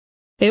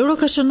Euro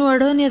ka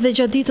shënuar rënje dhe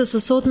gjatë ditës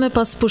së sotme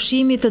pas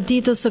pushimit të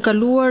ditës së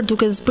kaluar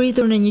duke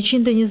zbritur në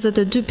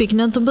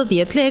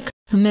 122.19 lek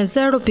me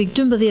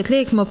 0.12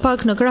 lek më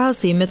pak në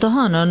krahasim me të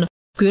hënën.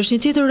 Ky është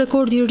një tjetër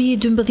rekord i ri i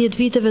 12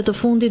 viteve të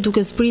fundit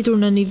duke zbritur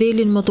në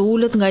nivelin më të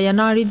ulët nga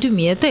janari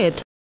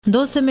 2008.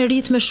 Ndose me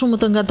ritme shumë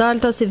të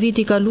ngadalta se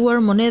viti i kaluar,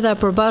 monedha e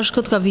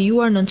përbashkët ka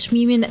vijuar në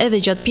çmimin edhe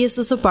gjatë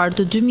pjesës së parë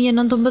të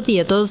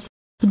 2019-s,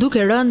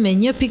 duke rënë me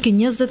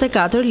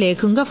 1.24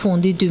 lek nga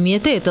fundi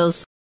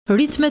 2008-s.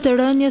 Ritmet e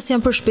rënjes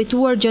janë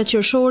përshpejtuar gjatë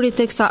qershorit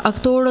teksa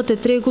aktorët e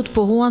tregut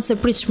pohuan se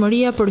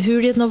pritshmëria për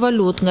hyrjet në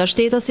valutë nga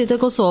shtetasit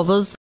e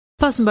Kosovës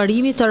pas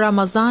mbarimit të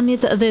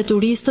Ramazanit dhe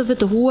turistëve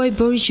të huaj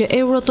bëri që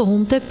euro të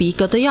humte pikë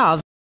këtë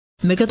javë.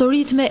 Me këto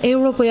ritme,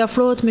 euro po i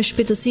afrohet me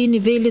shpejtësi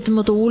nivelit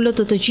më të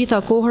ulët të gjitha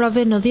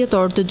kohërave në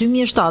dhjetor të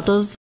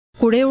 2007-s,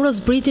 kur euro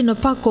zbriti në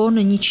pak kohë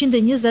në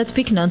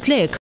 120.9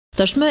 lek.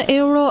 Tashmë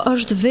euro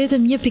është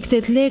vetëm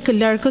 1.8 lek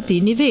larg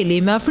këtij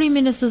niveli. Me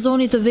afrimin e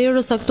sezonit të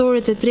verës,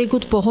 aktorët e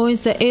tregut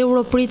pohojnë se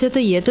euro pritet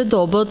të jetë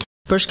dobët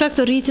për shkak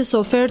të rritjes së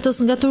ofertës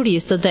nga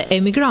turistët dhe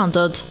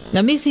emigrantët.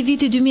 Nga mesi i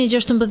vitit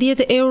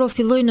 2016 euro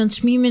filloi në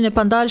çmimin e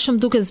pandalshëm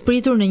duke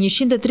zbritur në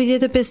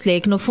 135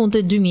 lek në fund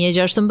të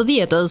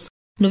 2016-s.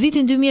 Në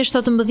vitin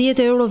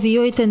 2017 euro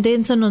vijoi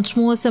tendencën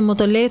nënçmuese më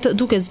të lehtë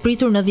duke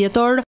zbritur në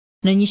dhjetor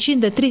në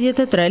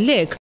 133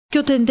 lek.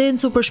 Kjo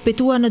tendencë u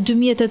përshpejtua në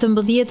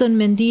 2018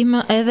 me ndihmë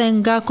edhe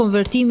nga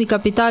konvertimi i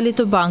kapitalit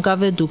të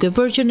bankave, duke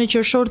bërë që në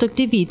qershor të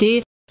këtij viti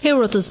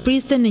euro të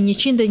zbriste në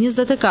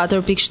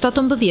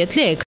 124.17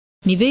 lek.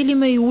 Niveli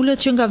më i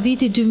ulët që nga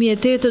viti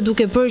 2008,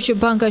 duke bërë që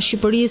Banka e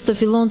Shqipërisë të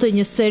fillonte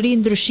një seri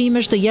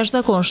ndryshimesh të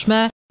jashtëzakonshme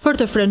për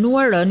të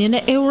frenuar rënjen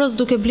e euros,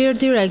 duke blerë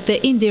direkt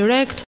dhe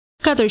indirekt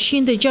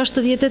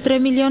 463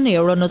 milion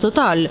euro në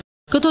total.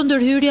 Këto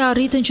ndërhyrje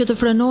arritën që të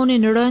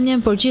frenonin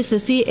rënjen, por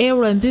gjithsesi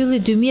euro e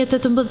mbylli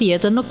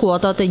 2018 në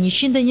kuotat e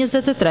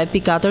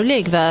 123.4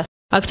 lekëve.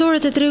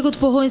 Aktorët e tregut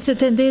pohojnë se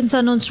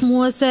tendenca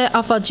nënçmuese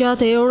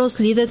afatgjatë e euros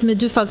lidhet me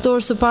dy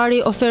faktorë: së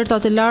pari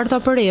ofertat e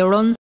larta për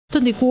euron,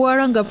 të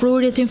ndikuara nga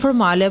prurjet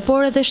informale,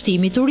 por edhe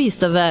shtimi i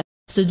turistëve.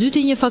 Së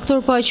dyti, një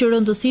faktor pa aq i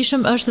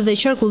rëndësishëm është edhe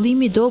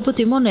qarkullimi i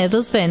dobët i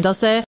monedhës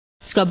vendase,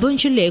 çka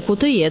bën që leku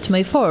të jetë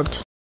më i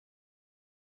fortë.